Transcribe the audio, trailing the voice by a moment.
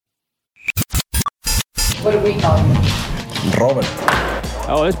What do we call you? Robert.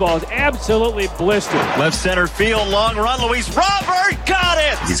 Oh, this ball is absolutely blistered. Left center field, long run. Luis Robert got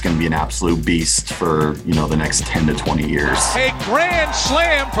it. He's going to be an absolute beast for, the next 10 to 20 years. A grand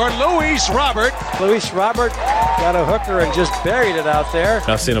slam for Luis Robert. Luis Robert got a hooker and just buried it out there.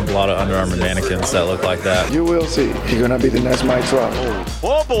 I've seen a lot of Under Armour mannequins that look like that. You will see. He's going to be the next Mike Trout.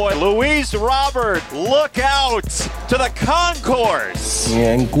 Oh boy, Luis Robert, look out to the concourse.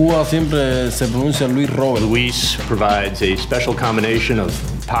 En Cuba siempre se pronuncia Luis Robert. Luis provides a special combination of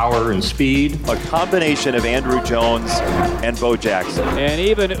power and speed. A combination of Andruw Jones and Bo Jackson. And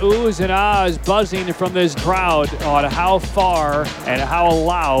even oohs and ahs buzzing from this crowd on how far and how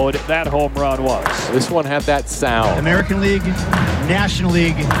loud that home run was. This one had that sound. American League, National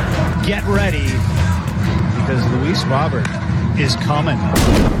League, get ready because Luis Robert is coming.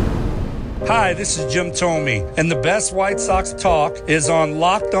 Hi, this is Jim Thome, and the best White Sox talk is on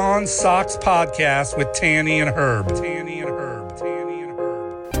Locked On Sox podcast with Tanny and Herb.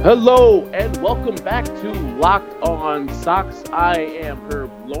 Hello, and welcome back to Locked On Sox. I am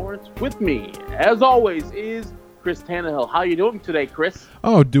Herb Lawrence. With me, as always, is Chris Tannehill. How you doing today, Chris?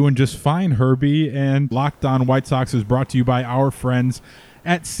 Oh, doing just fine, Herbie. And Locked On White Sox is brought to you by our friends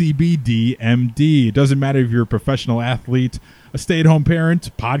at CBDMD. It doesn't matter if you're a professional athlete, a stay-at-home parent,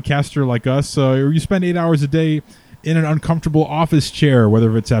 podcaster like us, or you spend 8 hours a day in an uncomfortable office chair,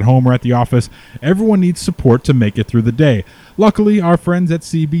 whether it's at home or at the office. Everyone needs support to make it through the day. Luckily, our friends at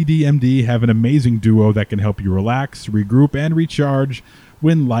CBDMD have an amazing duo that can help you relax, regroup, and recharge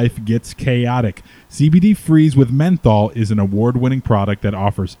when life gets chaotic. CBD Freeze with Menthol is an award-winning product that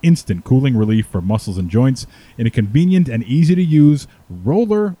offers instant cooling relief for muscles and joints in a convenient and easy-to-use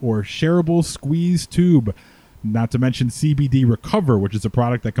roller or shareable squeeze tube. Not to mention CBD Recover, which is a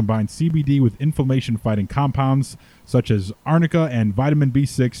product that combines CBD with inflammation-fighting compounds such as arnica and vitamin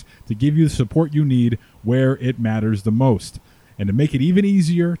B6 to give you the support you need where it matters the most. And to make it even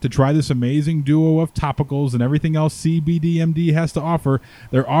easier to try this amazing duo of topicals and everything else CBDMD has to offer,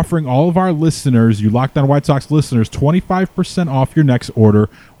 they're offering all of our listeners, you Locked On White Sox listeners, 25% off your next order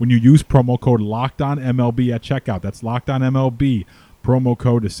when you use promo code LOCKEDONMLB at checkout. That's LOCKEDONMLB. Promo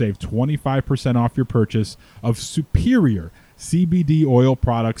code to save 25% off your purchase of superior CBD oil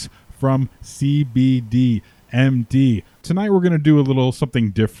products from CBDMD. Tonight we're going to do a little something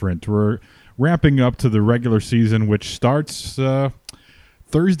different. We're ramping up to the regular season, which starts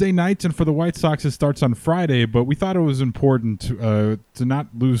Thursday nights, and for the White Sox it starts on Friday, but we thought it was important to not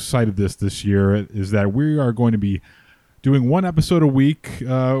lose sight of this year, is that we are going to be doing one episode a week. We're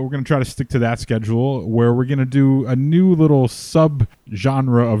going to try to stick to that schedule, where we're going to do a new little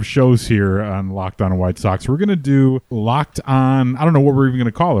sub-genre of shows here on Locked On White Sox. We're going to do Locked On, I don't know what we're even going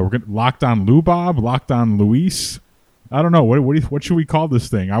to call it. We're going to Locked On Lubob, Locked On Luis. I don't know. What should we call this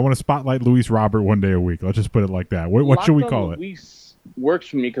thing? I want to spotlight Luis Robert one day a week. Let's just put it like that. What should we call it? Luis works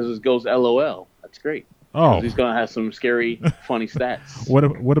for me because it goes LOL. That's great. Oh, he's gonna have some scary, funny stats.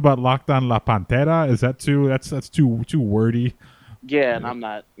 What about Locked On La Pantera? Is that too? That's too wordy. Yeah, and I'm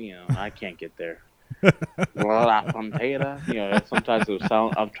not. I can't get there. La Pantera. Sometimes it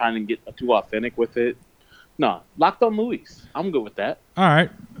sound. I'm trying to get too authentic with it. No, Locked On Luis. I'm good with that. All right,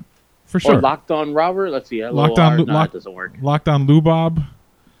 for sure. Or Locked On Robert. Let's see. Locked On. That doesn't work. Locked On Lubob.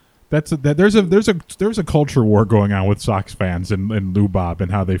 There's a culture war going on with Sox fans and Lubob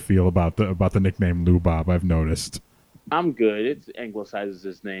and how they feel about the nickname Lubob. I've noticed. I'm good. It anglicizes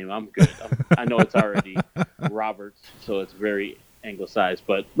his name. I'm good. I know it's already Roberts, so it's very anglicized.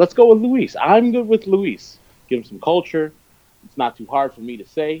 But let's go with Luis. I'm good with Luis. Give him some culture. It's not too hard for me to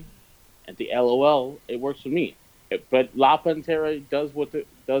say. And the LOL, it works for me. But La Pantera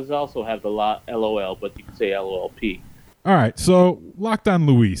does also have the LOL, but you can say LOLP. All right, so Locked On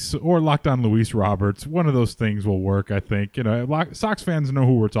Luis or Locked On Luis Roberts, one of those things will work, I think. Sox fans know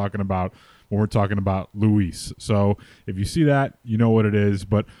who we're talking about when we're talking about Luis. So if you see that, you know what it is.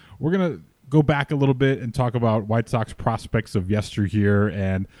 But we're going to go back a little bit and talk about White Sox prospects of yesteryear.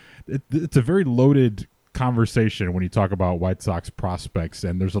 And it's a very loaded conversation when you talk about White Sox prospects.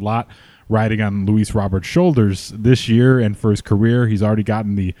 And there's a lot riding on Luis Roberts' shoulders this year and for his career. He's already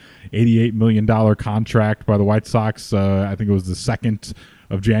gotten the $88 million contract by the White Sox. I think it was the 2nd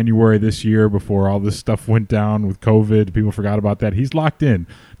of January this year before all this stuff went down with COVID. People forgot about that. He's locked in.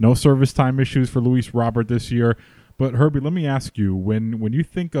 No service time issues for Luis Robert this year. But Herbie, let me ask you, when you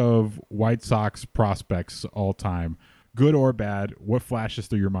think of White Sox prospects all time, good or bad, what flashes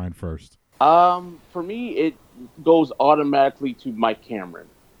through your mind first? For me, it goes automatically to Mike Cameron.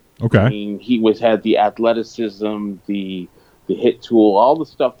 Okay. I mean, he had the athleticism, the hit tool, all the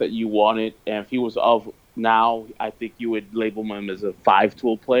stuff that you wanted. And if he was of now, I think you would label him as a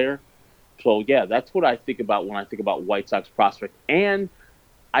 5-tool player So, yeah, that's what I think about when I think about White Sox prospect. And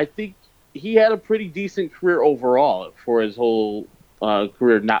I think he had a pretty decent career overall for his whole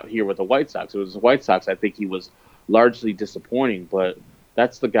career, not here with the White Sox. It was the White Sox. I think he was largely disappointing, but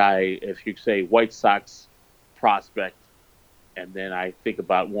that's the guy, if you say White Sox prospect, and then I think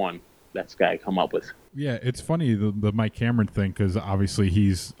about one, that's the guy I come up with. Yeah, it's funny, the Mike Cameron thing, because obviously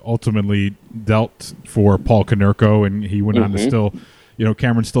he's ultimately dealt for Paul Konerko, and he went on to still,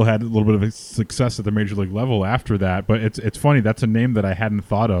 Cameron still had a little bit of success at the major league level after that. But it's funny, that's a name that I hadn't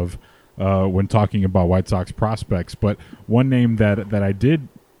thought of when talking about White Sox prospects. But one name that I did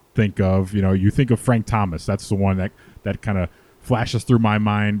think of, you think of Frank Thomas. That's the one that kind of flashes through my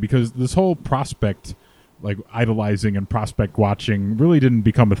mind, because this whole prospect, like idolizing and prospect watching, really didn't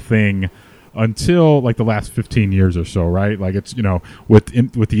become a thing until like the last 15 years or so, right? Like it's, with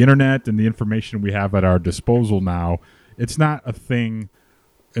the internet and the information we have at our disposal now, it's not a thing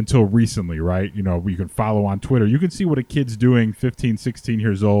until recently, right? You can follow on Twitter. You can see what a kid's doing 15, 16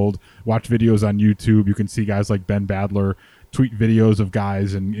 years old, watch videos on YouTube. You can see guys like Ben Badler tweet videos of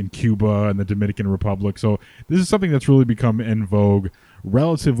guys in Cuba and the Dominican Republic. So this is something that's really become in vogue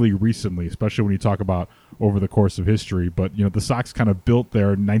relatively recently, especially when you talk about over the course of history. But the Sox kind of built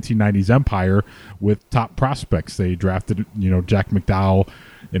their 1990s empire with top prospects. They drafted Jack McDowell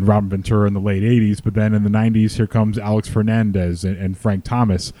and Robin Ventura in the late 80s, but then in the 90s here comes Alex Fernandez and Frank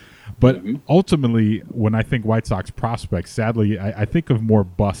Thomas. But ultimately, when I think White Sox prospects, sadly I think of more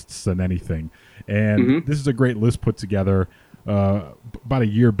busts than anything. And this is a great list put together about a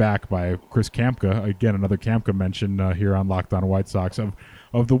year back by Chris Kamka, again another Kamka mention here on Locked On White Sox,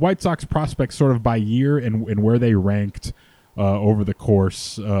 of the White Sox prospects sort of by year and where they ranked over the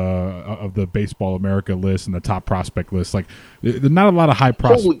course of the Baseball America list and the top prospect list. Like, there's not a lot of high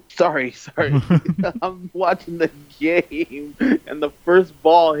prospects. Sorry. I'm watching the game, and the first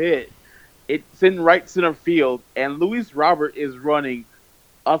ball hit. It's in right center field, and Luis Robert is running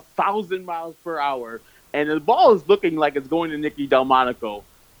 1,000 miles per hour, and the ball is looking like it's going to Nicky Delmonico,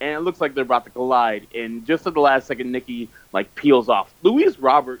 and it looks like they're about to collide. And just at the last second, Nicky peels off. Luis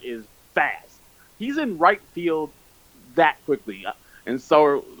Robert is fast. He's in right field that quickly, and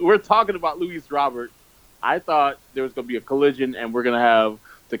so we're talking about Luis Robert. I thought there was going to be a collision, and we're going to have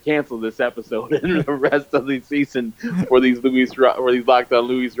to cancel this episode and the rest of the season for these Locked On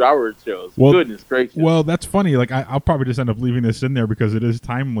Luis Robert shows. Well, goodness gracious. Well, that's funny. Like I'll probably just end up leaving this in there because it is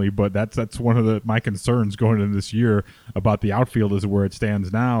timely, but that's one of my concerns going into this year about the outfield is where it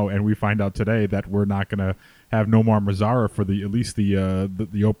stands now, and we find out today that we're not going to have Nomar Mazara for at least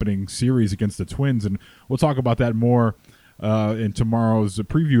the opening series against the Twins, and we'll talk about that more in tomorrow's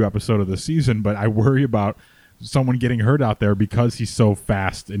preview episode of the season. But I worry about someone getting hurt out there because he's so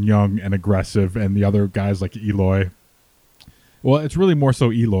fast and young and aggressive, and the other guys like Eloy. Well, it's really more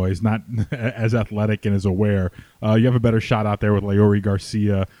so Eloy is not as athletic and as aware. You have a better shot out there with Leury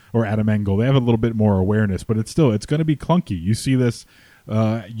Garcia or Adam Engel. They have a little bit more awareness, but it's going to be clunky. You see this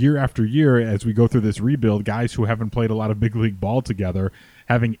year after year as we go through this rebuild, guys who haven't played a lot of big league ball together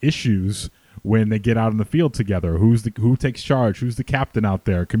having issues when they get out in the field together. Who takes charge? Who's the captain out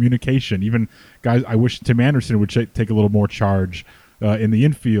there? Communication. Even guys, I wish Tim Anderson would take a little more charge in the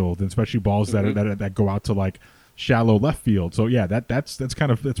infield, and especially balls that go out to shallow left field. So yeah, that's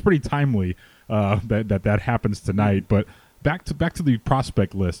pretty timely that happens tonight. But back to the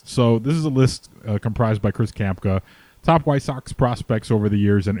prospect list. So this is a list comprised by Chris Kamka, top White Sox prospects over the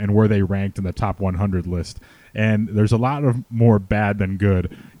years and where they ranked in the top 100 list. And there's a lot of more bad than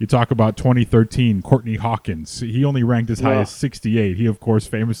good. You talk about 2013, Courtney Hawkins. He only ranked as high as 68. He, of course,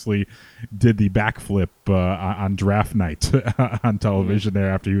 famously did the backflip on draft night on television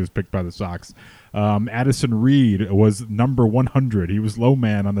there after he was picked by the Sox. Addison Reed was number 100. He was low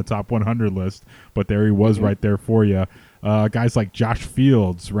man on the top 100 list, but there he was right there for you. Guys like Josh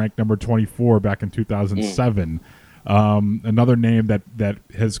Fields, ranked number 24 back in 2007. Another name that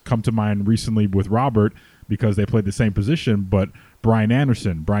has come to mind recently with Robert, because they played the same position, but Brian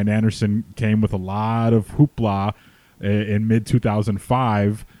Anderson. Brian Anderson came with a lot of hoopla in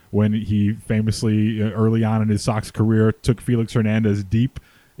mid-2005 when he famously, early on in his Sox career, took Felix Hernandez deep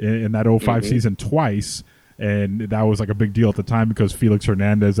in that 05 season twice, and that was a big deal at the time because Felix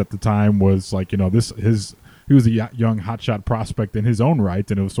Hernandez at the time was he was a young hotshot prospect in his own right,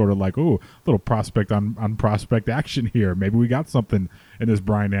 and it was sort of a little prospect on prospect action here. Maybe we got something in this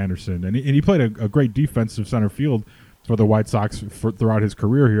Brian Anderson. And he played a great defensive center field for the White Sox throughout his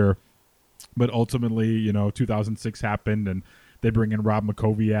career here. But ultimately, 2006 happened, and they bring in Rob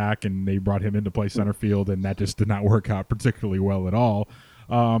Makoviak, and they brought him in to play center field, and that just did not work out particularly well at all.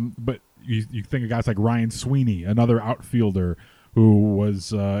 But you think of guys like Ryan Sweeney, another outfielder, who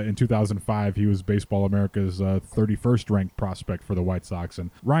was in 2005, he was Baseball America's 31st ranked prospect for the White Sox. And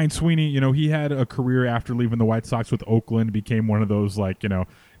Ryan Sweeney, he had a career after leaving the White Sox with Oakland, became one of those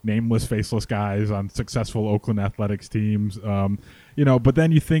nameless, faceless guys on successful Oakland Athletics teams. But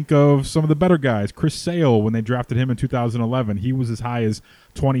then you think of some of the better guys. Chris Sale, when they drafted him in 2011, he was as high as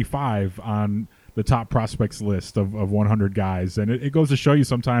 25 on the top prospects list of 100 guys. And it goes to show you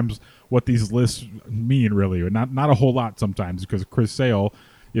sometimes what these lists mean, really. Not a whole lot sometimes, because Chris Sale,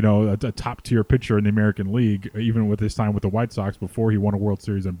 a top-tier pitcher in the American League, even with his time with the White Sox before he won a World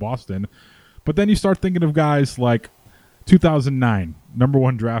Series in Boston. But then you start thinking of guys like 2009, number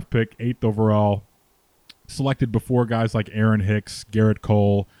 1 draft pick, 8th overall, selected before guys like Aaron Hicks, Garrett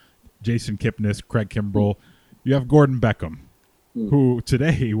Cole, Jason Kipnis, Craig Kimbrell. You have Gordon Beckham, who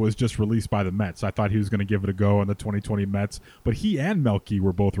today was just released by the Mets. I thought he was going to give it a go on the 2020 Mets, but he and Melky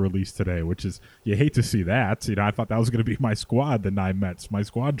were both released today, which is, you hate to see that. I thought that was going to be my squad, the 9 Mets, my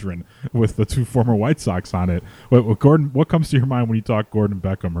squadron, with the 2 former White Sox on it. Gordon, what comes to your mind when you talk Gordon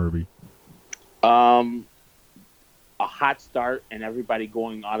Beckham, Herbie? A hot start and everybody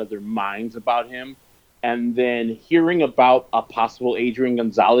going out of their minds about him. And then hearing about a possible Adrian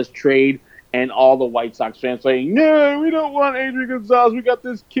Gonzalez trade and all the White Sox fans saying, no, we don't want Adrian Gonzalez. We got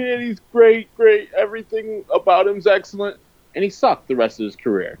this kid. He's great. Everything about him's excellent. And he sucked the rest of his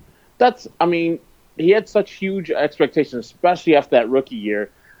career. He had such huge expectations, especially after that rookie year.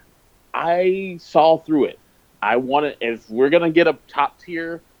 I saw through it. If we're going to get a top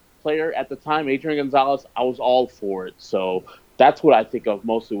tier player at the time, Adrian Gonzalez, I was all for it. So that's what I think of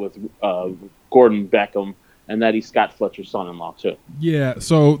mostly with Gordon Beckham, and that he's Scott Fletcher's son-in-law too. Yeah.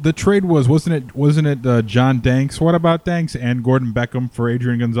 So the trade wasn't it John Danks? What about Danks and Gordon Beckham for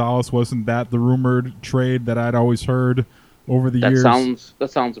Adrian Gonzalez? Wasn't that the rumored trade that I'd always heard over the years?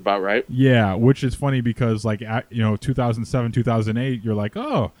 That sounds about right. Yeah, which is funny because 2007, 2008, you're like,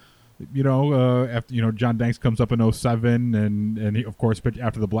 oh. After John Danks comes up in 07 and he, of course,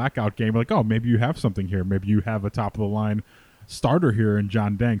 after the blackout game, like, oh, maybe you have something here. Maybe you have a top of the line starter here in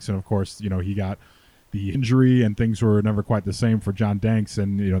John Danks. And of course, he got the injury and things were never quite the same for John Danks.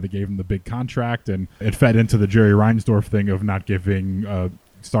 And, they gave him the big contract, and it fed into the Jerry Reinsdorf thing of not giving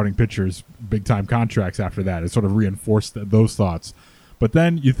starting pitchers big time contracts after that. It sort of reinforced those thoughts. But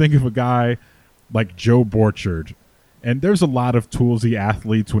then you think of a guy like Joe Borchard. And there's a lot of toolsy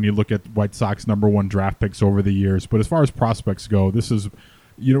athletes when you look at White Sox number 1 draft picks over the years. But as far as prospects go, this is,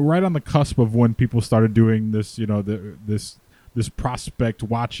 right on the cusp of when people started doing this, this prospect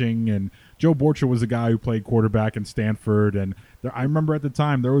watching. And Joe Borchard was a guy who played quarterback in Stanford. And I remember at the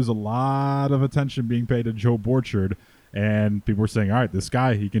time there was a lot of attention being paid to Joe Borchard. And people were saying, all right, this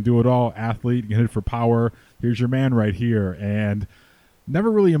guy, he can do it all. Athlete, he can hit for power. Here's your man right here. And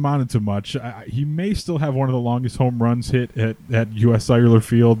never really amounted to much. He may still have one of the longest home runs hit at U.S. Cellular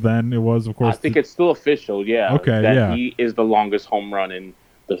Field. Then it was, of course. I think it's still official. Yeah. Okay. That he is the longest home run in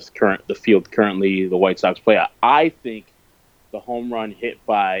the field currently the White Sox play. I think the home run hit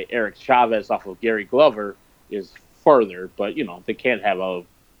by Eric Chavez off of Gary Glover is further, but they can't have a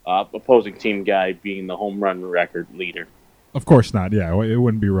opposing team guy being the home run record leader. Of course not. Yeah, it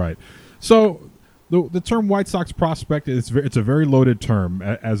wouldn't be right. So. The term White Sox prospect it's a very loaded term,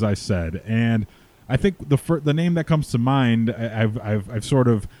 as I said, and I think the name that comes to mind, I've sort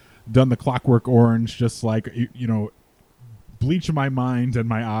of done the Clockwork Orange, just like bleach my mind and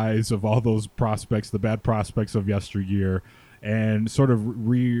my eyes of all those prospects, the bad prospects of yesteryear, and sort of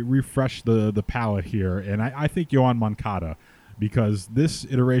refresh the palette here. And I think Yoan Moncada, because this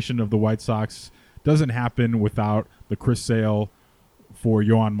iteration of the White Sox doesn't happen without the Chris Sale for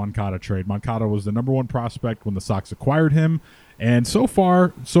Yoan Moncada trade. Moncada was the number 1 prospect when the Sox acquired him, and so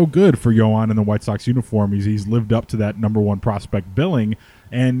far, so good for Yoan in the White Sox uniform. He's lived up to that number 1 prospect billing,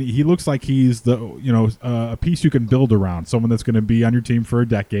 and he looks like he's a piece you can build around, someone that's going to be on your team for a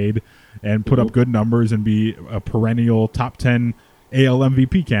decade and put up good numbers and be a perennial top 10 AL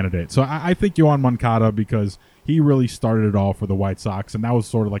MVP candidate. So I think Yoan Moncada, because he really started it all for the White Sox, and that was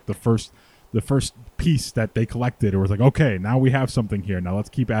sort of like the first piece that they collected. It was like, okay, now we have something here. Now let's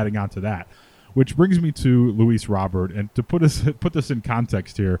keep adding on to that. Which brings me to Luis Robert. And to put this in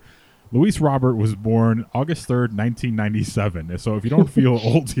context here, Luis Robert was born August 3rd, 1997. So if you don't feel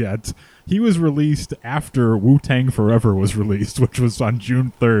old yet, he was released after Wu-Tang Forever was released, which was on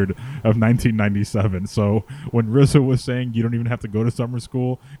June 3rd of 1997. So when RZA was saying you don't even have to go to summer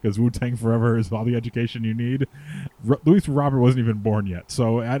school because Wu-Tang Forever is all the education you need, Luis Robert wasn't even born yet.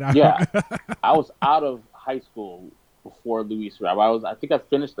 So I was out of high school before Luis Robert. I think I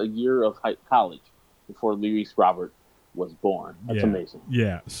finished a year of college before Luis Robert was born. That's amazing.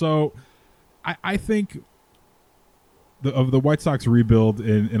 Yeah. So I think the White Sox rebuild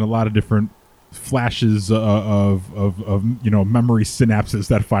in a lot of different flashes of memory synapses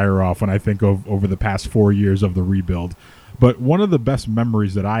that fire off when I think of over the past 4 years of the rebuild. But one of the best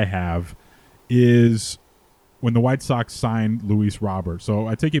memories that I have is when the White Sox signed Luis Robert. So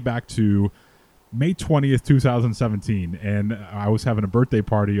I take it back to May 20th, 2017, and I was having a birthday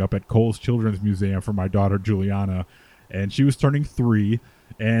party up at Cole's Children's Museum for my daughter Juliana, and she was turning 3.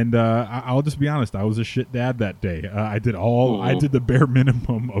 And I'll just be honest, I was a shit dad that day. I did the bare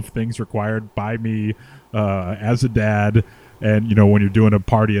minimum of things required by me as a dad. And, when you're doing a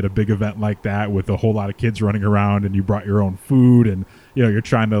party at a big event like that with a whole lot of kids running around and you brought your own food and, you're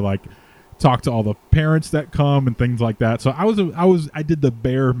trying to talk to all the parents that come and things like that. So I did the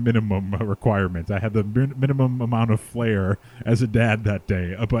bare minimum requirement. I had the minimum amount of flair as a dad that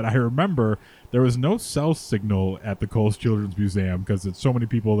day. But I remember there was no cell signal at the Cole's Children's Museum because there's so many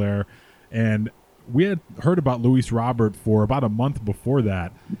people there. And we had heard about Luis Robert for about a month before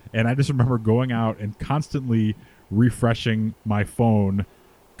that. And I just remember going out and constantly refreshing my phone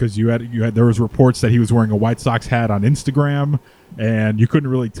because there was reports that he was wearing a White Sox hat on Instagram, and you couldn't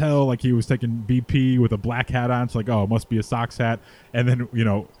really tell, he was taking BP with a black hat on. It's it must be a Sox hat. And then,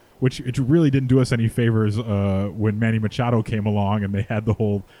 which it really didn't do us any favors when Manny Machado came along and they had the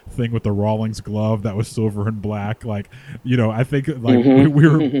whole thing with the Rawlings glove that was silver and black. I think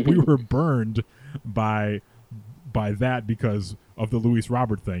we were burned by that because of the Luis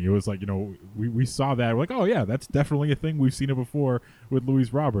Robert thing. It was we saw that. We're oh yeah, that's definitely a thing. We've seen it before with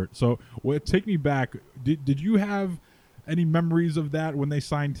Luis Robert. So take me back. Did you have any memories of that when they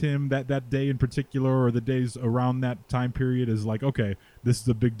signed him that day in particular, or the days around that time period as okay, this is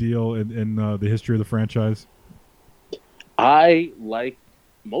a big deal in the history of the franchise? I, like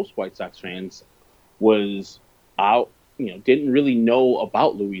most White Sox fans, was out, didn't really know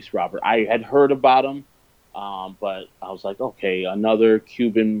about Luis Robert. I had heard about him, but I was okay, another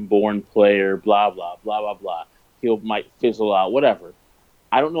Cuban-born player, blah, blah, blah, blah, blah. He might fizzle out, whatever.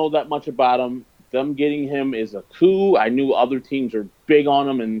 I don't know that much about him. Them getting him is a coup. I knew other teams are big on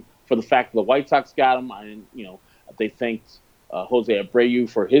him, and for the fact that the White Sox got him, they thanked Jose Abreu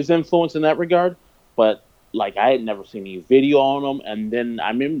for his influence in that regard. But I had never seen any video on him. And then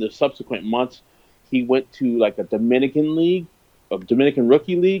I remember the subsequent months, he went to a Dominican league, a Dominican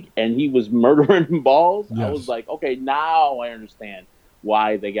rookie league, and he was murdering balls. Yes. I was okay, now I understand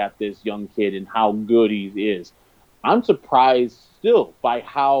why they got this young kid and how good he is. I'm surprised still by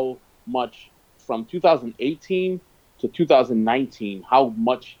how much from 2018 to 2019, how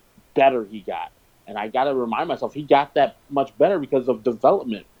much better he got. And I got to remind myself, he got that much better because of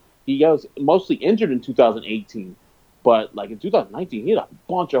development. He was mostly injured in 2018, but in 2019, he had a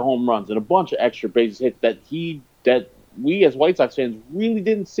bunch of home runs and a bunch of extra base hits that we as White Sox fans really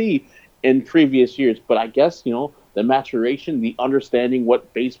didn't see in previous years. But I guess, the maturation, the understanding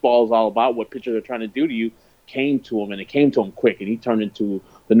what baseball is all about, what pitchers are trying to do to you, came to him, and it came to him quick, and he turned into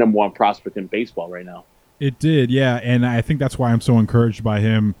the number one prospect in baseball right now. It did, yeah, and I think that's why I'm so encouraged by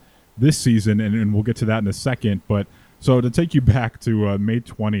him this season, and we'll get to that in a second. But so to take you back to May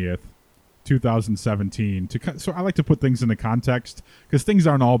 20th, 2017, so I like to put things into context because things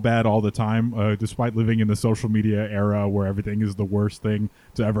aren't all bad all the time, despite living in the social media era where everything is the worst thing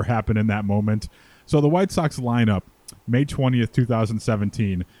to ever happen in that moment. So the White Sox lineup, May 20th,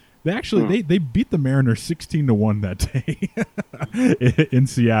 2017, they actually they beat the Mariners 16-1 that day in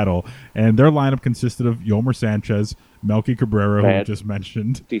Seattle, and their lineup consisted of Yolmer Sanchez, Melky Cabrera, who we just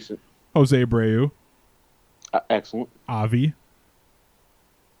mentioned, decent, Jose Abreu, excellent, Avi.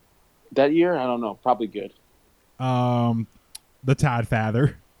 That year, I don't know, probably good. The Todd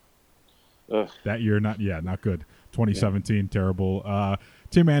Father. Ugh. That year, not good. 2017, terrible.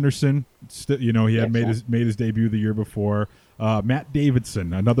 Tim Anderson, he had made his debut the year before. Matt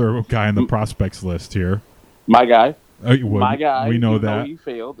Davidson, another guy on the prospects list here. My guy. My guy. We know that. He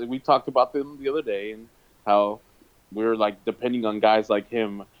failed. We talked about them the other day and how we're depending on guys like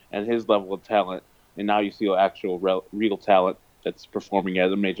him and his level of talent. And now you see actual real talent that's performing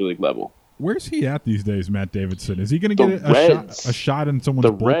at a major league level. Where's he at these days, Matt Davidson? Is he going to get a shot in someone's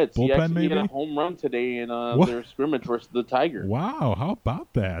bullpen, maybe? He had a home run today in their scrimmage versus the Tigers. Wow, how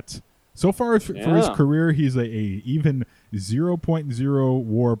about that? So far for his career, he's a even 0.0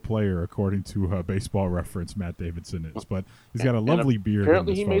 WAR player, according to Baseball Reference. Matt Davidson is, but he's got a lovely beard.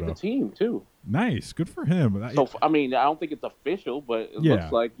 Apparently, he made the team too. Nice, good for him. So I don't think it's official, but it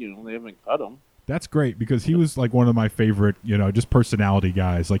looks like they haven't cut him. That's great because he was one of my favorite, just personality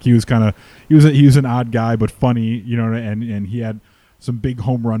guys. He was he was an odd guy but funny, and he had some big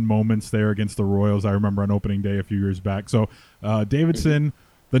home run moments there against the Royals. I remember on opening day a few years back. So Davidson,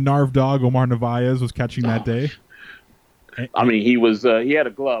 the Narv dog Omar Narvaez was catching that day. I mean, he had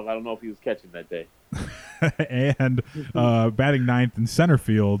a glove. I don't know if he was catching that day. And batting ninth in center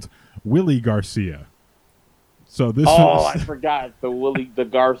field, Willie Garcia. So this. I forgot the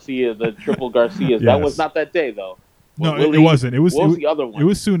Garcia, the triple Garcias. Yes. That was not that day though. No, Willie, it wasn't. It was the other one. It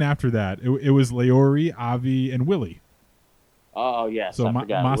was soon after that. It was Leori, Avi, and Willie. Oh yes. So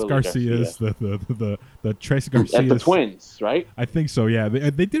Mas Garcia's the Trace Garcias. At the Twins, right? I think so. Yeah,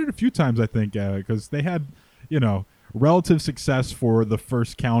 they did it a few times. I think because they had relative success for the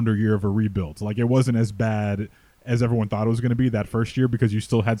first calendar year of a rebuild. Like it wasn't as bad as everyone thought it was going to be that first year because you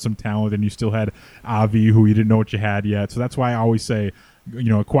still had some talent and you still had Avi, who you didn't know what you had yet. So that's why I always say,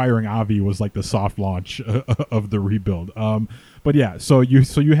 acquiring Avi was like the soft launch of the rebuild. But yeah, so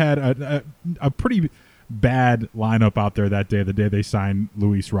you had a pretty bad lineup out there that day, the day they signed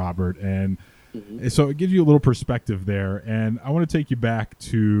Luis Robert, and so it gives you a little perspective there. And I want to take you back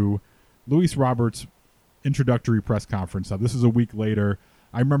to Luis Robert's introductory press conference. Now, this is a week later.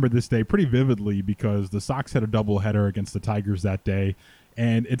 I remember this day pretty vividly because the Sox had a doubleheader against the Tigers that day,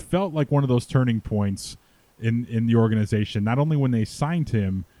 and it felt like one of those turning points in the organization. Not only when they signed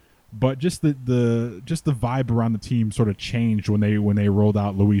him, but just the vibe around the team sort of changed when they rolled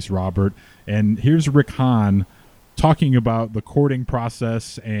out Luis Robert. And here's Rick Hahn talking about the courting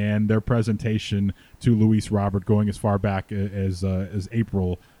process and their presentation to Luis Robert, going as far back as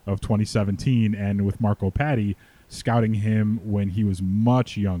April of 2017, and with Marco Patti scouting him when he was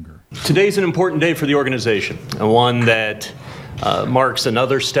much younger. Today's an important day for the organization, and one that marks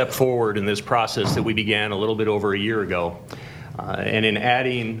another step forward in this process that we began a little bit over a year ago. And in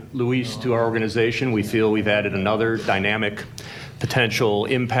adding Luis to our organization, we feel we've added another dynamic, potential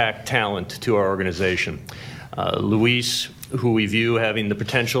impact talent to our organization. Luis, who we view having the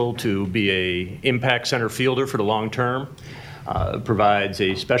potential to be an impact center fielder for the long term, provides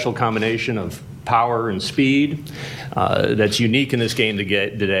a special combination of power and speed that's unique in this game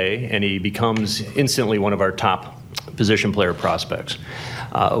today, and he becomes instantly one of our top position player prospects.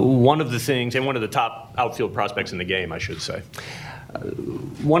 One of the top outfield prospects in the game, I should say.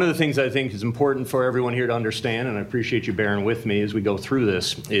 One of the things I think is important for everyone here to understand, and I appreciate you bearing with me as we go through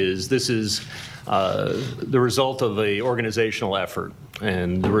this is the result of an organizational effort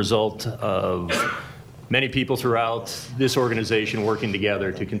and the result of many people throughout this organization working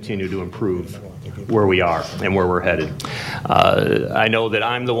together to continue to improve where we are and where we're headed. I know that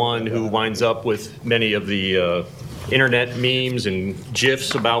I'm the one who winds up with many of the internet memes and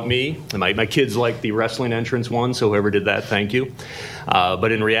GIFs about me. And my kids like the wrestling entrance one, so whoever did that, thank you.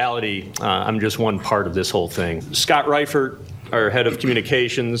 But in reality, I'm just one part of this whole thing. Scott Reifert, our head of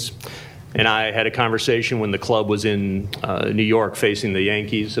communications, and I had a conversation when the club was in New York facing the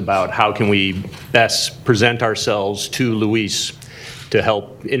Yankees about how can we best present ourselves to Luis to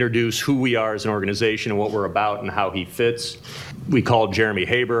help introduce who we are as an organization and what we're about and how he fits. We called Jeremy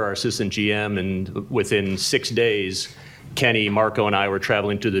Haber, our assistant GM, and within 6 days, Kenny, Marco, and I were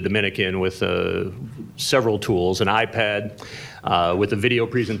traveling to the Dominican with several tools, an iPad with a video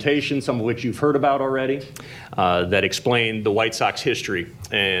presentation, some of which you've heard about already, that explained the White Sox history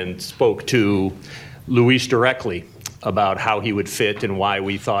and spoke to Luis directly about how he would fit and why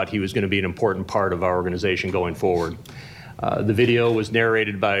we thought he was going to be an important part of our organization going forward. The video was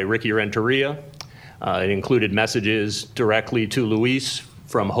narrated by Ricky Renteria. It included messages directly to Luis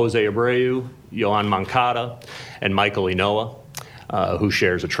from Jose Abreu, Yohan Moncada, and Michael Inoa, who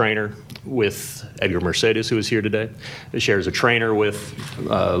shares a trainer with Edgar Mercedes, who is here today. He shares a trainer with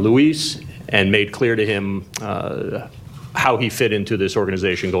Luis and made clear to him how he fit into this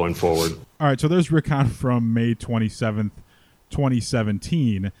organization going forward. All right, so there's Rick Hahn from May 27th,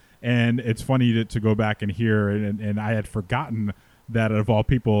 2017. And it's funny to go back and hear, and I had forgotten that of all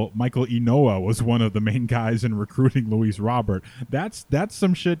people, Michael Inoa was one of the main guys in recruiting Luis Robert. That's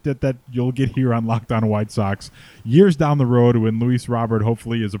some shit that you'll get here on Locked On White Sox years down the road when Luis Robert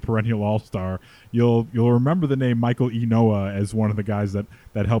hopefully is a perennial all-star. You'll remember the name Michael Inoa as one of the guys that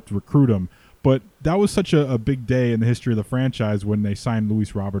helped recruit him. But that was such a big day in the history of the franchise when they signed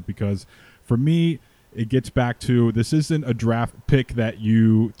Luis Robert, because for me, it gets back to, this isn't a draft pick that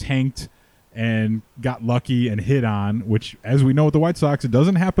you tanked and got lucky and hit on, which, as we know with the White Sox, it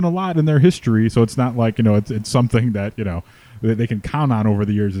doesn't happen a lot in their history. So it's not like, it's something that, that they can count on over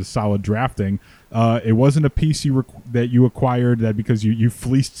the years as solid drafting. It wasn't a piece that you acquired that because you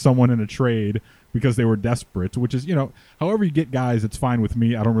fleeced someone in a trade because they were desperate, which is, however you get guys, it's fine with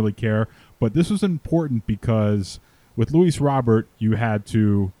me. I don't really care. But this was important because with Luis Robert, you had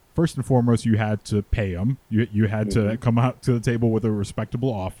to, first and foremost, you had to pay him. You had to come out to the table with a respectable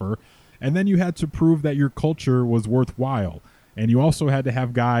offer. And then you had to prove that your culture was worthwhile. And you also had to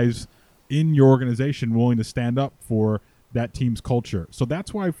have guys in your organization willing to stand up for that team's culture. So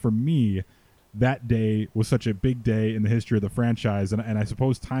that's why, for me, that day was such a big day in the history of the franchise, and I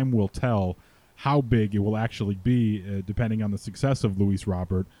suppose time will tell how big it will actually be, depending on the success of Luis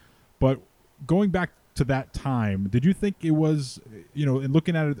Robert. But going back to that time, did you think it was, and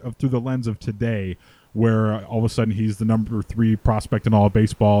looking at it through the lens of today, where all of a sudden he's the number 3 prospect in all of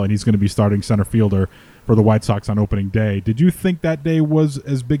baseball and he's going to be starting center fielder for the White Sox on opening day, did you think that day was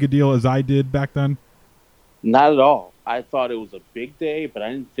as big a deal as I did back then? Not at all. I thought it was a big day, but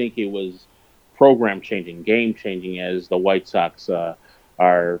I didn't think it was program-changing, game-changing, as the White Sox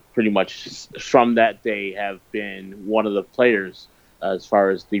are pretty much, from that day, have been one of the players as far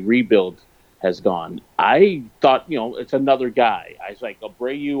as the rebuild has gone. I thought, it's another guy. I was like,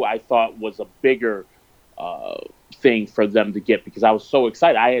 Abreu, I thought was a bigger thing for them to get, because I was so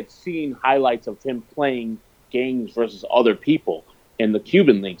excited. I had seen highlights of him playing games versus other people in the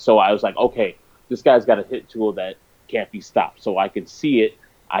Cuban League. So I was like, okay, this guy's got a hit tool that can't be stopped. So I can see it.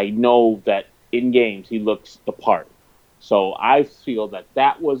 I know that in games he looks the part. So I feel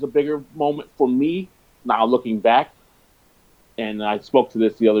that was a bigger moment for me now looking back. And I spoke to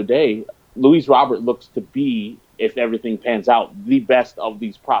this the other day. Luis Robert looks to be, if everything pans out, the best of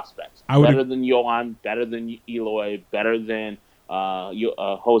these prospects. Better than Yohan, better than Eloy, better than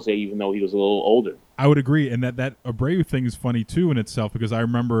Jose, even though he was a little older. I would agree. And that Abreu thing is funny, too, in itself, because I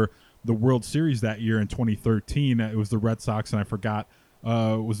remember the World Series that year in 2013. It was the Red Sox, and I forgot,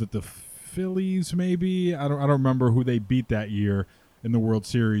 was it the Phillies maybe? I don't remember who they beat that year in the World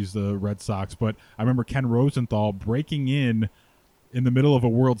Series, the Red Sox. But I remember Ken Rosenthal breaking in the middle of a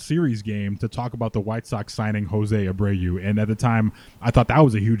World Series game to talk about the White Sox signing Jose Abreu. And at the time, I thought that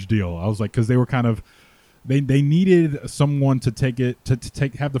was a huge deal. I was like, because they were kind of, they needed someone to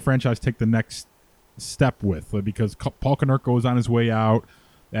have the franchise take the next step with, because Paul Konerko was on his way out,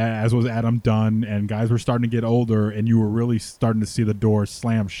 as was Adam Dunn, and guys were starting to get older, and you were really starting to see the door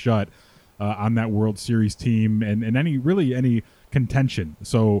slam shut on that World Series team and any contention.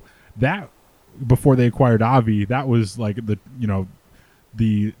 So that, before they acquired Avi, that was like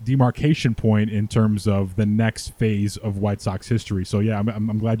the demarcation point in terms of the next phase of White Sox history. So yeah,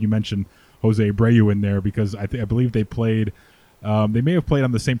 I'm glad you mentioned Jose Abreu in there, because I believe they played. They may have played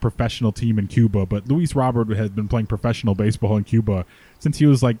on the same professional team in Cuba, but Luis Robert has been playing professional baseball in Cuba since he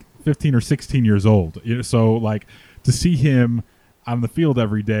was like 15 or 16 years old. So like, to see him on the field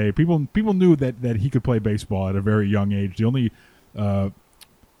every day, people knew that he could play baseball at a very young age. The only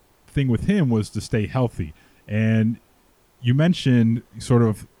thing with him was to stay healthy. And you mentioned sort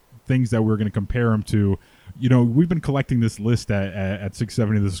of things that we're going to compare him to. We've been collecting this list at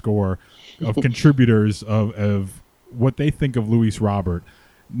 670 The Score of contributors of what they think of Luis Robert.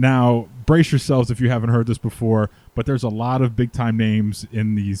 Now, brace yourselves if you haven't heard this before, but there's a lot of big-time names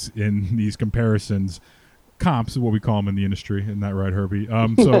in these comparisons. Comps is what we call them in the industry. Isn't that right, Herbie?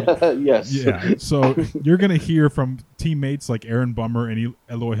 So yes. Yeah. So you're going to hear from teammates like Aaron Bummer and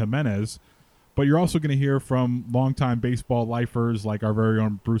Eloy Jimenez, but you're also going to hear from longtime baseball lifers like our very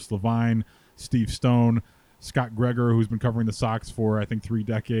own Bruce Levine, Steve Stone, Scott Greger, who's been covering the Sox for, I think, 3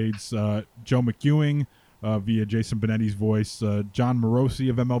 decades, Joe McEwing, via Jason Benetti's voice, John Morosi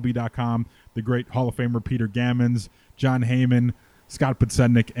of MLB.com, the great Hall of Famer Peter Gammons, John Heyman, Scott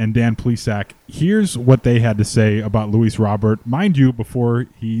Podsednik, and Dan Plesac. Here's what they had to say about Luis Robert, mind you, before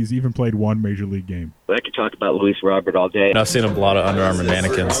he's even played one Major League game. I could talk about Luis Robert all day. I've seen a lot of Under Armour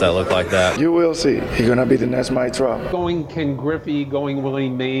mannequins that look like that. You will see. He's going to be the next Mike Trout. Going Ken Griffey, going Willie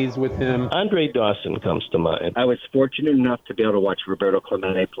Mays with him. Andre Dawson comes to mind. I was fortunate enough to be able to watch Roberto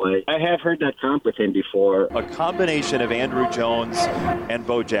Clemente play. I have heard that comp with him before. A combination of Andrew Jones and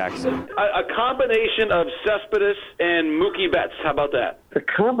Bo Jackson. A combination of Cespedes and Mookie Betts. How about that? A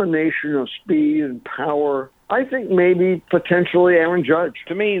combination of speed and power. I think maybe potentially Aaron Judge.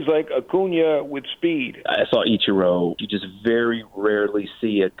 To me, he's like Acuna with speed. I saw Ichiro. You just very rarely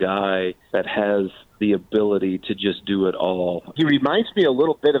see a guy that has the ability to just do it all. He reminds me a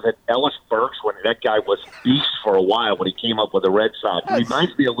little bit of an Ellis Burks when that guy was beast for a while when he came up with the Red Sox. He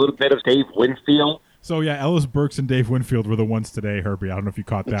reminds me a little bit of Dave Winfield. So yeah, Ellis Burks and Dave Winfield were the ones today, Herbie. I don't know if you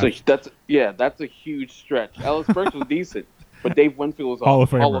caught that. That's a huge stretch. Ellis Burks was decent, but Dave Winfield was a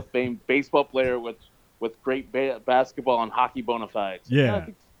Hall of Fame baseball player with great basketball and hockey bona fides. Yeah. I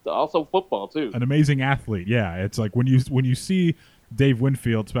think also football, too. An amazing athlete, yeah. It's like when you see Dave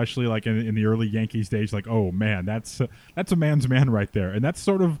Winfield, especially like in the early Yankees days, like, oh, man, that's a man's man right there. And that's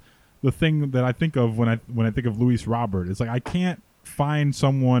sort of the thing that I think of when I think of Luis Robert. It's like I can't find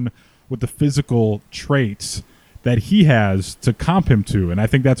someone with the physical traits that he has to comp him to. And I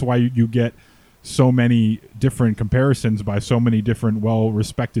think that's why you get so many different comparisons by so many different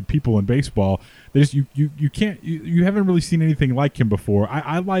well-respected people in baseball. There's you haven't really seen anything like him before.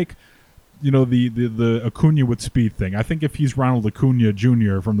 I like, the Acuna with speed thing. I think if he's Ronald Acuna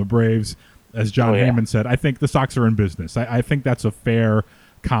Jr. from the Braves, as John Heyman said, I think the Sox are in business. I think that's a fair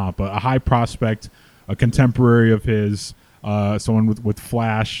comp, a high prospect, a contemporary of his, someone with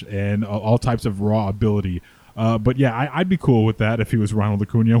flash and all types of raw ability. But yeah, I'd be cool with that if he was Ronald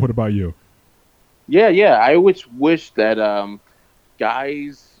Acuna. What about you? Yeah. I wish that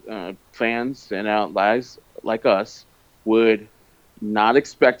guys, fans, and outliers like us would not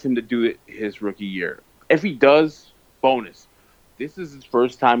expect him to do it his rookie year. If he does, bonus. This is his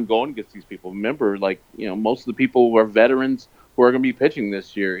first time going against these people. Remember, most of the people are veterans who are going to be pitching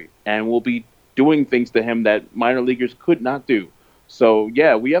this year and will be doing things to him that minor leaguers could not do. So,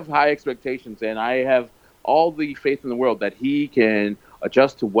 yeah, we have high expectations, and I have all the faith in the world that he can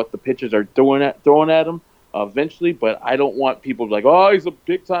adjust to what the pitchers are throwing at him eventually. But I don't want people to be like, oh, he's a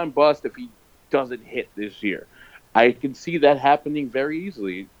big-time bust if he doesn't hit this year. I can see that happening very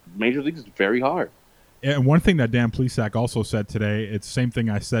easily. Major League is very hard. And one thing that Dan Plesac also said today, it's the same thing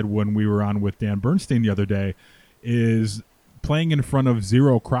I said when we were on with Dan Bernstein the other day, is playing in front of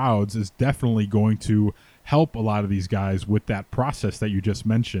zero crowds is definitely going to help a lot of these guys with that process that you just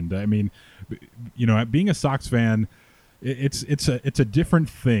mentioned. I mean, being a Sox fan, it's a different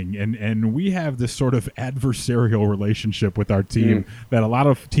thing, and we have this sort of adversarial relationship with our team that a lot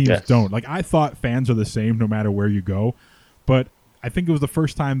of teams don't. Like, I thought fans are the same no matter where you go, but I think it was the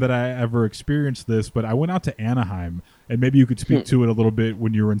first time that I ever experienced this. But I went out to Anaheim, and maybe you could speak to it a little bit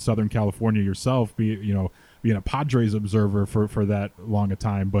when you were in Southern California yourself, being a Padres observer for that long a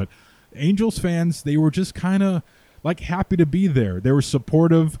time. But Angels fans, they were just kind of like happy to be there. They were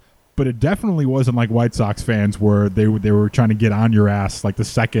supportive, but it definitely wasn't like White Sox fans where they were trying to get on your ass like the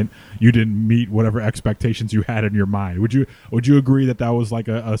second you didn't meet whatever expectations you had in your mind. Would you agree that was like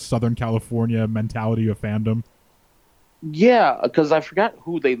a Southern California mentality of fandom? Yeah, because I forgot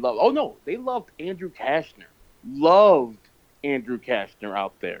who they loved. Oh, no, they loved Andrew Cashner. Loved Andrew Cashner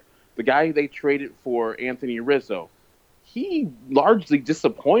out there. The guy they traded for Anthony Rizzo. He largely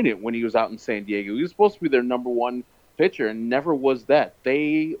disappointed when he was out in San Diego. He was supposed to be their number one pitcher and never was that.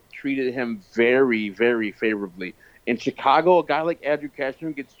 They treated him very, very favorably. In Chicago, a guy like Andrew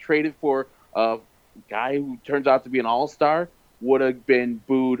Cashner gets traded for a guy who turns out to be an all-star would have been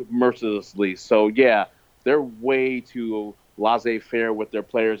booed mercilessly. So, yeah, they're way too laissez-faire with their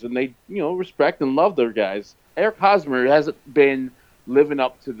players, and they, respect and love their guys. Eric Hosmer hasn't been living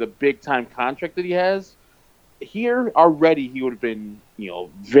up to the big-time contract that he has. Here already, he would have been,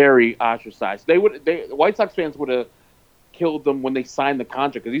 very ostracized. White Sox fans would have killed them when they signed the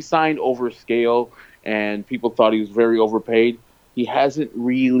contract because he signed over scale, and people thought he was very overpaid. He hasn't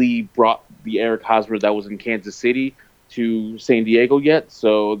really brought the Eric Hosmer that was in Kansas City to San Diego yet,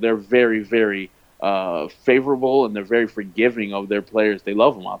 so they're very, very favorable, and they're very forgiving of their players. They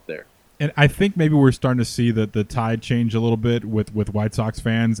love them out there. And I think maybe we're starting to see the tide change a little bit with White Sox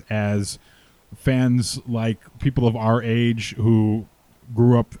fans, as fans like people of our age who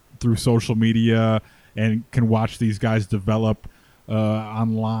grew up through social media and can watch these guys develop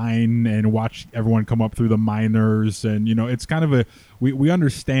online and watch everyone come up through the minors. And, it's kind of we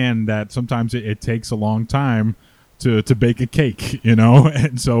understand that sometimes it takes a long time to bake a cake,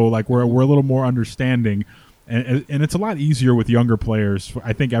 and so like we're a little more understanding, and it's a lot easier with younger players.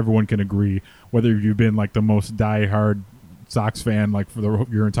 I think everyone can agree, whether you've been like the most diehard Sox fan like for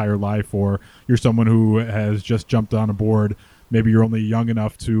your entire life, or you're someone who has just jumped on a board. Maybe you're only young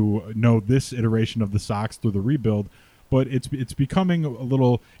enough to know this iteration of the Sox through the rebuild, but it's becoming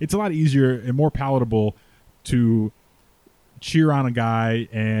it's a lot easier and more palatable to cheer on a guy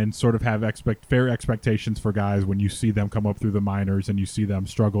and sort of have fair expectations for guys when you see them come up through the minors and you see them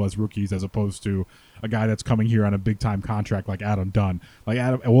struggle as rookies, as opposed to a guy that's coming here on a big time contract like Adam Dunn.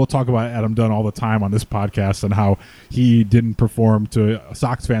 And we'll talk about Adam Dunn all the time on this podcast and how he didn't perform to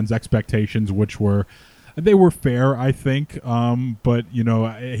Sox fans' expectations, which were fair, I think. But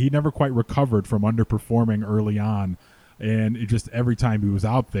he never quite recovered from underperforming early on, and it just every time he was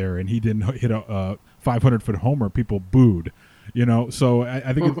out there and he didn't hit a 500-foot homer, people booed. So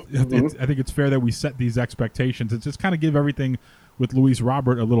I think I think it's fair that we set these expectations and just kind of give everything with Luis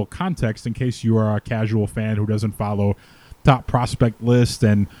Robert a little context in case you are a casual fan who doesn't follow top prospect list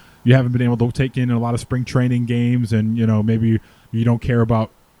and you haven't been able to take in a lot of spring training games, and maybe you don't care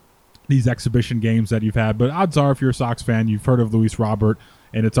about these exhibition games that you've had. But odds are, if you're a Sox fan, you've heard of Luis Robert,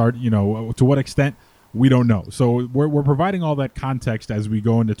 and it's to what extent we don't know. So we're providing all that context as we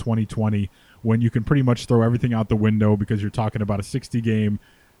go into 2020. When you can pretty much throw everything out the window because you're talking about a 60-game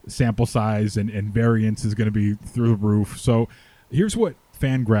sample size and variance is going to be through the roof. So here's what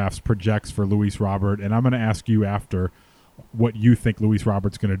Fangraphs projects for Luis Robert, and I'm going to ask you after what you think Luis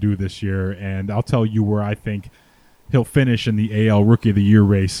Robert's going to do this year, and I'll tell you where I think he'll finish in the AL Rookie of the Year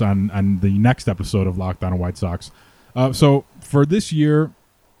race on the next episode of Locked On White Sox. So for this year,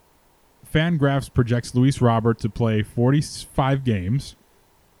 Fangraphs projects Luis Robert to play 45 games,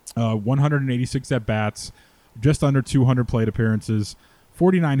 186 at-bats, just under 200 plate appearances,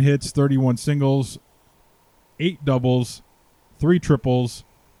 49 hits, 31 singles, 8 doubles, 3 triples,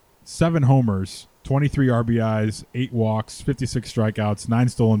 7 homers, 23 RBIs, 8 walks, 56 strikeouts, 9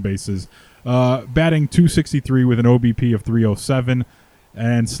 stolen bases, batting .263 with an OBP of .307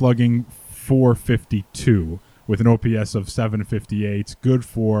 and slugging .452 with an OPS of .758. Good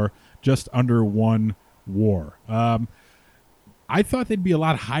for just under 1 WAR. I thought they'd be a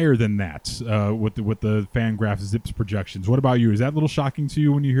lot higher than that with the Fangraphs Zips projections. What about you? Is that a little shocking to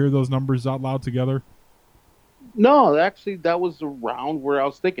you when you hear those numbers out loud together? No, actually, that was around where I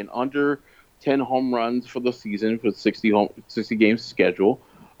was thinking. Under 10 home runs for the season for 60 games schedule.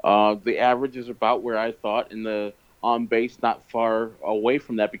 The average is about where I thought, in the on base not far away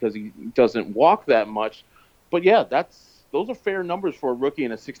from that because he doesn't walk that much. But yeah, those are fair numbers for a rookie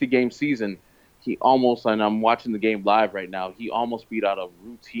in a 60-game season. He almost, and I'm watching the game live right now, he almost beat out a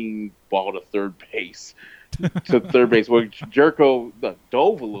routine ball to third base. Where Jerko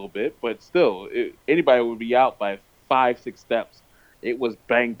dove a little bit, but still, anybody would be out by 5-6 steps. It was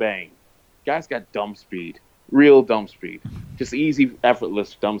bang, bang. Guy's got dumb speed, real dumb speed, just easy,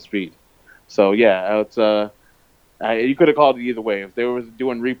 effortless dumb speed. So yeah, it's you could have called it either way. If they were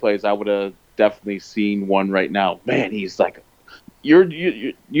doing replays, I would have definitely seen one right now. Man, he's like,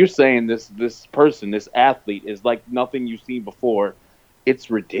 you're saying this person, this athlete, is like nothing you've seen before.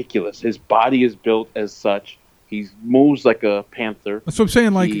 It's ridiculous. His body is built as such. He moves like a panther. That's what I'm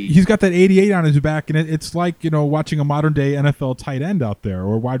saying. Like, he's got that 88 on his back, and it's like, watching a modern day NFL tight end out there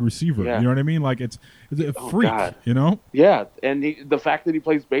or wide receiver. Yeah. You know what I mean? Like, it's a freak. God. Yeah, and the fact that he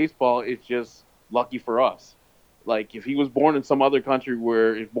plays baseball is just lucky for us. Like, if he was born in some other country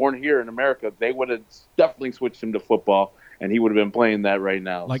where he's born here in America, they would have definitely switched him to football, and he would have been playing that right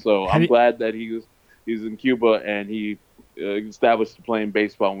now. Like, so I'm glad that he's in Cuba and he established playing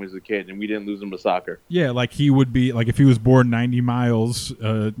baseball when he was a kid, and we didn't lose him to soccer. Yeah, like he would be, like if he was born 90 miles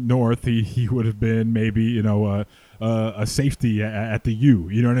north, he would have been maybe a safety at the U.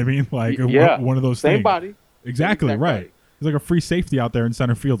 You know what I mean? Like one of those things. Same body. Exactly right. He's like a free safety out there in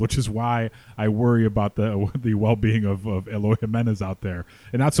center field, which is why I worry about the well-being of Eloy Jimenez out there,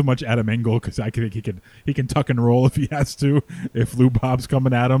 and not so much Adam Engel, because I think he can tuck and roll if he has to, if Lou Bob's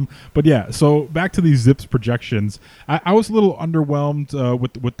coming at him. But yeah, so back to these Zips projections, I was a little underwhelmed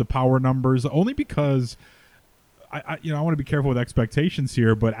with the power numbers, only because I want to be careful with expectations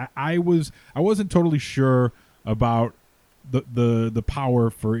here, but I wasn't totally sure about the power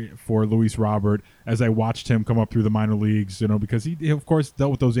for Luis Robert as I watched him come up through the minor leagues, because he of course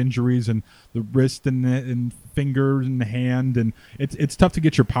dealt with those injuries and the wrist and finger and the hand, and it's tough to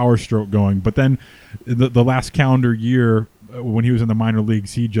get your power stroke going. But then the last calendar year when he was in the minor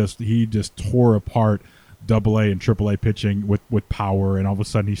leagues, he just tore apart AA and AAA pitching with power, and all of a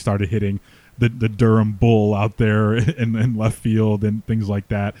sudden he started hitting the Durham Bull out there in left field and things like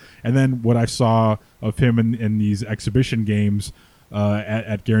that. And then what I saw of him in these exhibition games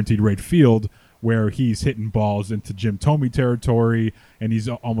at Guaranteed Rate Field, where he's hitting balls into Jim Thome territory, and he's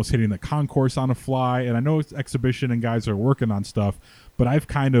almost hitting the concourse on a fly. And I know it's exhibition and guys are working on stuff, but I've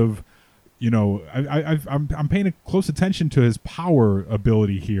kind of, I'm paying close attention to his power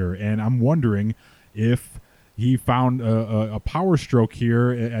ability here, and I'm wondering if he found a power stroke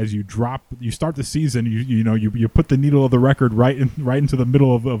here as you start the season. You put the needle of the record right into the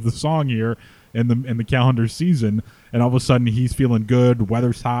middle of the song here in the calendar season, and all of a sudden he's feeling good.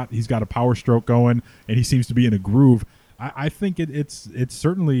 Weather's hot. He's got a power stroke going, and he seems to be in a groove. I think it's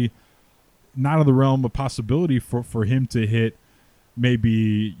certainly not in the realm of possibility for him to hit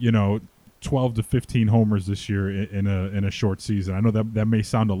maybe 12 to 15 homers this year in a short season. I know that may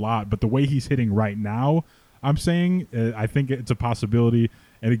sound a lot, but the way he's hitting right now, I'm saying I think it's a possibility.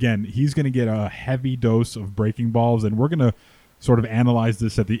 And again, he's going to get a heavy dose of breaking balls, and we're going to sort of analyze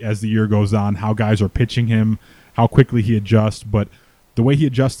this as the year goes on, how guys are pitching him, how quickly he adjusts. But the way he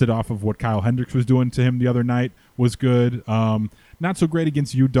adjusted off of what Kyle Hendricks was doing to him the other night was good. Not so great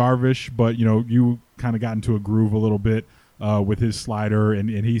against Yu Darvish, but you kind of got into a groove a little bit with his slider, and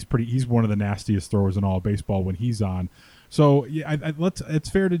he's one of the nastiest throwers in all of baseball when he's on. So yeah, it's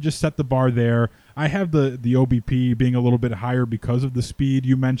fair to just set the bar there. I have the OBP being a little bit higher because of the speed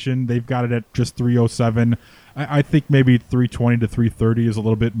you mentioned. They've got it at just 307. I think maybe 320 to 330 is a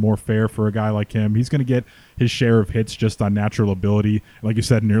little bit more fair for a guy like him. He's going to get his share of hits just on natural ability. Like you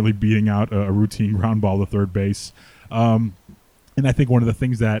said, nearly beating out a routine ground ball to third base. And I think one of the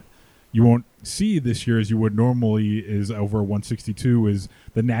things that you won't see this year as you would normally is over 162 is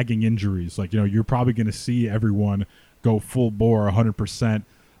the nagging injuries. Like, you're probably going to see everyone go full bore 100%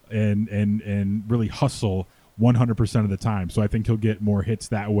 and really hustle 100% of the time. So I think he'll get more hits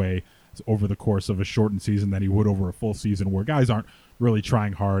that way over the course of a shortened season than he would over a full season where guys aren't really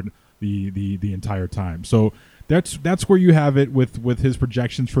trying hard the entire time. So that's where you have it with his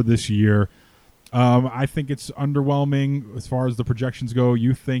projections for this year. I think it's underwhelming as far as the projections go.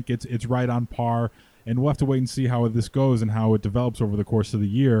 You think it's right on par, and we'll have to wait and see how this goes and how it develops over the course of the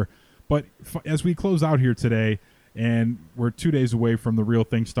year. But as we close out here today, and we're 2 days away from the real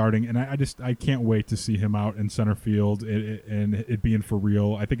thing starting, and I can't wait to see him out in center field and it being for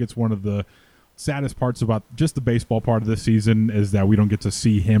real. I think it's one of the saddest parts about just the baseball part of this season is that we don't get to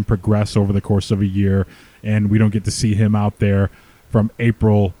see him progress over the course of a year, and we don't get to see him out there from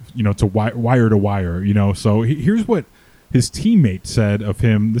April, to wire to wire, So here's what his teammate said of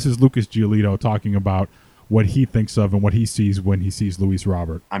him. This is Lucas Giolito talking about what he thinks of and what he sees when he sees Luis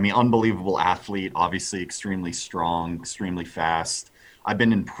Robert. I mean, unbelievable athlete, obviously extremely strong, extremely fast. I've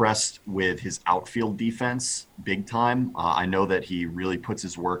been impressed with his outfield defense big time. I know that he really puts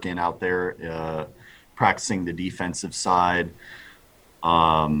his work in out there, practicing the defensive side.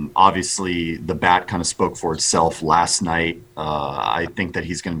 Obviously, the bat kind of spoke for itself last night. I think that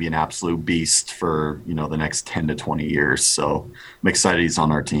he's going to be an absolute beast for, the next 10 to 20 years. So I'm excited he's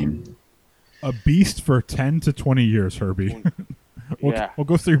on our team. A beast for 10 to 20 years, Herbie. What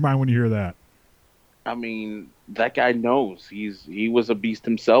goes through your mind when you hear that? I mean, that guy knows. He was a beast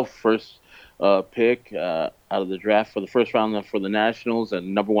himself. First pick out of the draft for the first round for the Nationals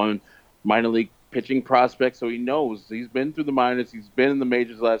and number one minor league pitching prospect. So he knows. He's been through the minors. He's been in the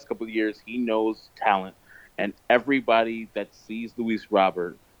majors the last couple of years. He knows talent. And everybody that sees Luis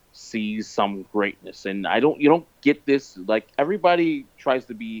Robert sees some greatness. And you don't get this. Like, everybody tries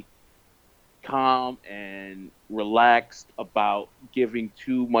to be calm and relaxed about giving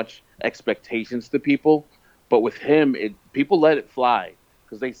too much expectations to people, but with him, people let it fly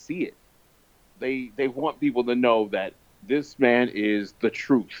because they see it. They want people to know that this man is the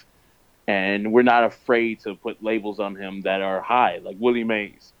truth, and we're not afraid to put labels on him that are high, like Willie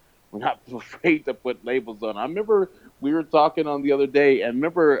Mays. We're not afraid to put labels on. I remember we were talking on the other day, and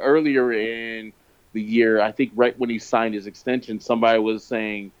remember earlier in the year, I think right when he signed his extension, somebody was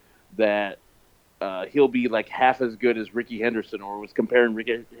saying that he'll be like half as good as Ricky Henderson, or was comparing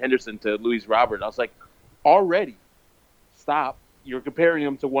Ricky Henderson to Luis Robert. I was like, already, stop. You're comparing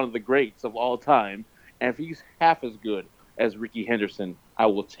him to one of the greats of all time. And if he's half as good as Ricky Henderson, I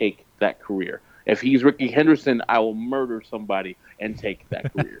will take that career. If he's Ricky Henderson, I will murder somebody and take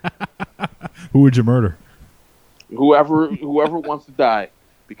that career. Who would you murder? Whoever wants to die.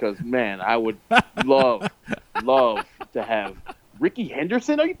 Because, man, I would love to have Ricky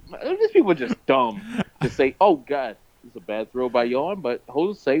Henderson? These people are just dumb to say, oh, God, it's a bad throw by Yon, but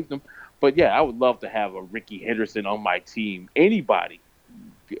Jose saved him. But, yeah, I would love to have a Ricky Henderson on my team. Anybody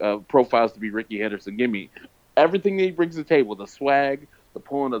profiles to be Ricky Henderson. Give me everything that he brings to the table, the swag, the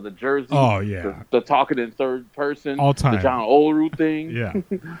pulling of the jersey. Oh, yeah. The talking in third person. All time. The John Olerud thing. Yeah.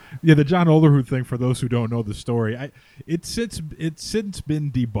 Yeah, the John Olerud thing, for those who don't know the story, it's since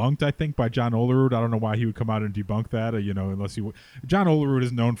been debunked, I think, by John Olerud. I don't know why he would come out and debunk that, unless he John Olerud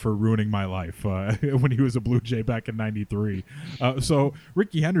is known for ruining my life when he was a Blue Jay back in 93. So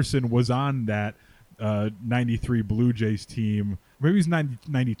Ricky Henderson was on that 93 Blue Jays team. Maybe he's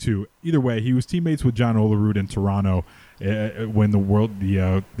 92. Either way, he was teammates with John Olerud in Toronto when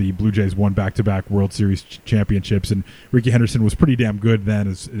the Blue Jays won back-to-back World Series championships, and Ricky Henderson was pretty damn good then.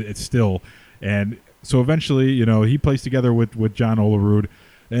 It's still, and so eventually, he plays together with John Olerud,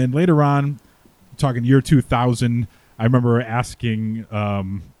 and later on, talking year 2000, I remember asking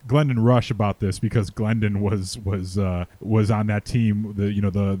Glendon Rush about this because Glendon was on that team,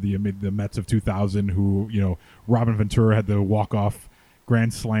 the Mets of 2000, who Robin Ventura had the walk-off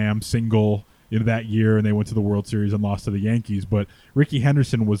grand slam single that year, and they went to the World Series and lost to the Yankees. But Ricky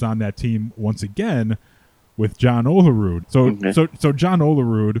Henderson was on that team once again with John Olerud. So John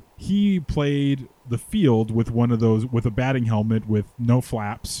Olerud, he played the field with one of those, with a batting helmet with no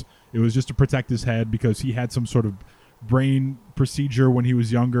flaps. It was just to protect his head because he had some sort of brain procedure when he was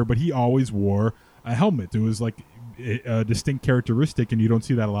younger, but he always wore a helmet. It was like a distinct characteristic, and you don't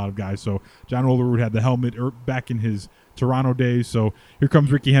see that a lot of guys. So John Olerud had the helmet back in his Toronto days. So here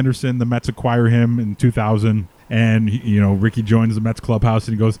comes Rickey Henderson. The Mets acquire him in 2000, and Rickey joins the Mets clubhouse,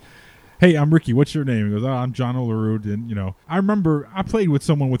 and he goes, "Hey, I'm Rickey. What's your name?" He goes, "Oh, I'm John Olerud." And I remember I played with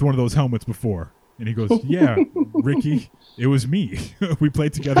someone with one of those helmets before. And he goes, "Yeah, Rickey, it was me. We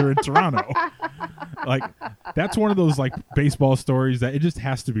played together in Toronto." Like, that's one of those like baseball stories that it just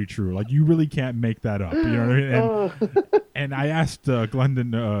has to be true. Like, you really can't make that up. You know what I mean? And I asked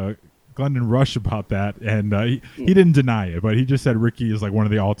Glendon Rush about that, and he didn't deny it, but he just said Rickey is like one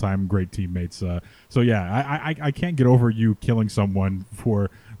of the all-time great teammates. So yeah, I can't get over you killing someone for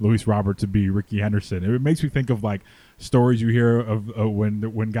Luis Robert to be Rickey Henderson. It makes me think of like stories you hear of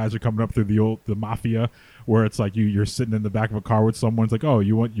when guys are coming up through the mafia, where it's like you're sitting in the back of a car with someone. It's like, "Oh,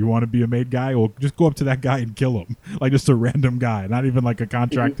 you want to be a made guy? Well, just go up to that guy and kill him." Like, just a random guy, not even like a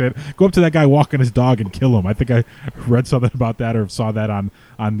contracted. Go up to that guy walking his dog and kill him. I think I read something about that or saw that on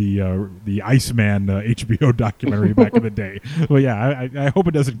the Iceman HBO documentary back in the day. Well, yeah, I hope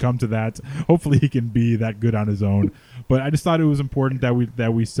it doesn't come to that. Hopefully he can be that good on his own. But I just thought it was important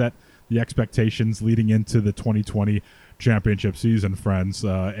that we set the expectations leading into the 2020 championship season, friends.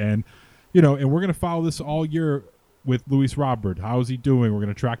 And we're going to follow this all year with Luis Robert. How's he doing? We're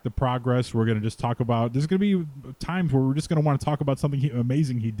going to track the progress. We're going to just talk about, there's going to be times where we're just going to want to talk about something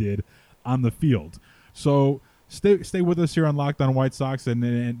amazing he did on the field. So stay with us here on Locked On White Sox, and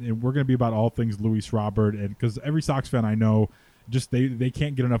we're going to be about all things Luis Robert, and because every Sox fan I know, just they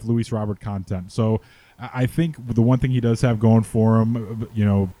can't get enough Luis Robert content. So I think the one thing he does have going for him,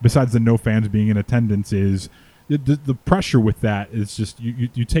 besides the no fans being in attendance, is the pressure with that is just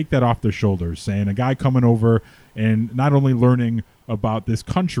you take that off their shoulders, saying a guy coming over and not only learning about this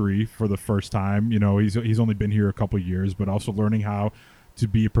country for the first time, he's only been here a couple of years, but also learning how to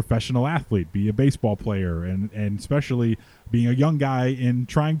be a professional athlete, be a baseball player, and especially being a young guy in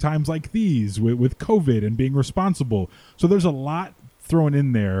trying times like these with COVID and being responsible. So there's a lot thrown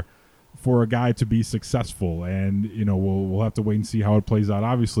in there for a guy to be successful, and we'll have to wait and see how it plays out,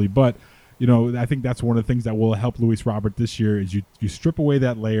 obviously. But I think that's one of the things that will help Luis Robert this year is you strip away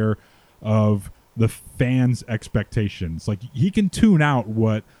that layer of the fans' expectations. Like, he can tune out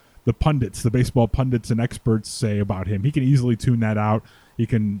what the baseball pundits and experts say about him. He can easily tune that out. He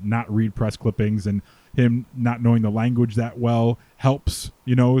can not read press clippings, and him not knowing the language that well helps.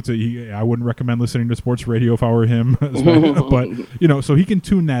 I wouldn't recommend listening to sports radio if I were him, but so he can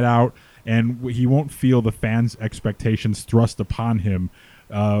tune that out, and he won't feel the fans' expectations thrust upon him.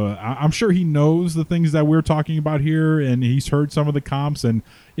 I'm sure he knows the things that we're talking about here, and he's heard some of the comps, and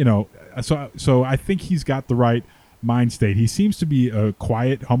so I think he's got the right mind state. He seems to be a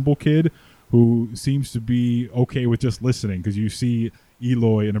quiet, humble kid who seems to be okay with just listening, because you see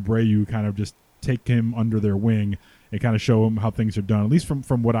Eloy and Abreu kind of just take him under their wing and kind of show him how things are done, at least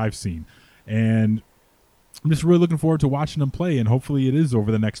from what I've seen. And I'm just really looking forward to watching him play, and hopefully it is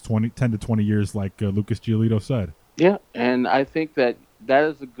over the next 10 to 20 years, like Lucas Giolito said. Yeah, and I think that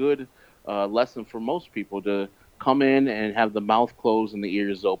is a good lesson for most people, to come in and have the mouth closed and the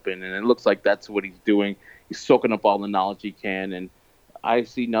ears open, and it looks like that's what he's doing. He's soaking up all the knowledge he can, and I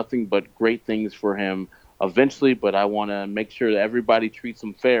see nothing but great things for him eventually, but I want to make sure that everybody treats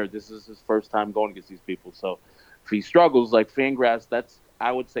him fair. This is his first time going against these people, so if he struggles like Fangraphs, that's,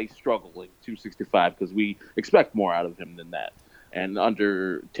 I would say, struggling 265, because we expect more out of him than that. And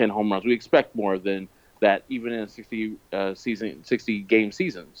under 10 home runs, we expect more than that, even in a 60-game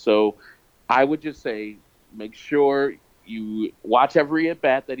season. So I would just say, make sure you watch every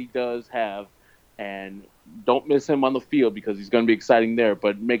at-bat that he does have, and don't miss him on the field, because he's going to be exciting there.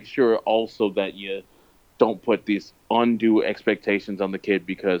 But make sure also that you don't put these undue expectations on the kid,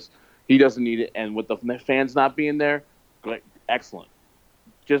 because he doesn't need it. And with the fans not being there, excellent.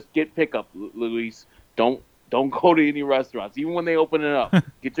 Just get pickup, Luis. Don't go to any restaurants, even when they open it up.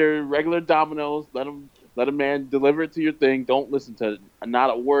 Get your regular Domino's. Let a man deliver it to your thing. Don't listen to not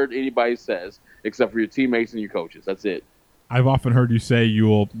a word anybody says, except for your teammates and your coaches. That's it. I've often heard you say you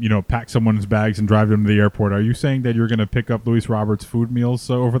will, pack someone's bags and drive them to the airport. Are you saying that you're going to pick up Luis Robert's food meals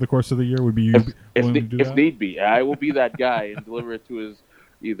over the course of the year? Would be you willing to do that? If need be, I will be that guy and deliver it to his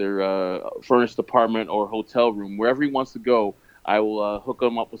either furnished apartment or hotel room, wherever he wants to go. I will hook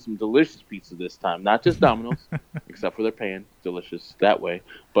him up with some delicious pizza this time, not just Domino's, except for they're paying delicious that way.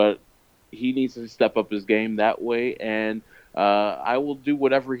 But he needs to step up his game that way, and I will do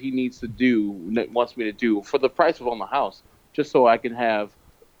whatever he wants me to do for the price of on the house, just so I can have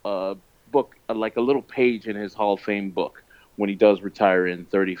a book, like a little page in his Hall of Fame book when he does retire in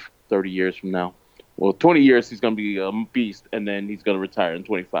 30 years from now. Well, 20 years he's going to be a beast, and then he's going to retire in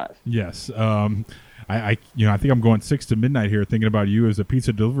 25. Yes. I think I'm going 6 to midnight here, thinking about you as a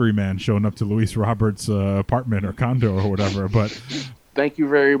pizza delivery man showing up to Luis Roberts' apartment or condo or whatever. But thank you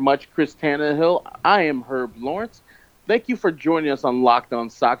very much, Chris Tannehill. I am Herb Lawrence. Thank you for joining us on Locked On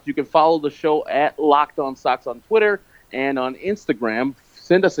Sox. You can follow the show at Locked On Sox on Twitter and on Instagram.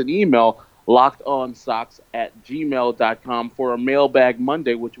 Send us an email, lockedonsox@gmail.com, for a Mailbag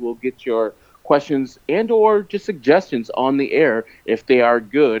Monday, which will get your questions and or just suggestions on the air if they are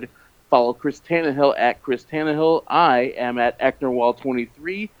good. Follow Chris Tannehill at Chris Tannehill. I am at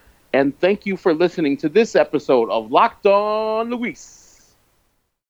Ecknerwall23. And thank you for listening to this episode of Locked On Luis.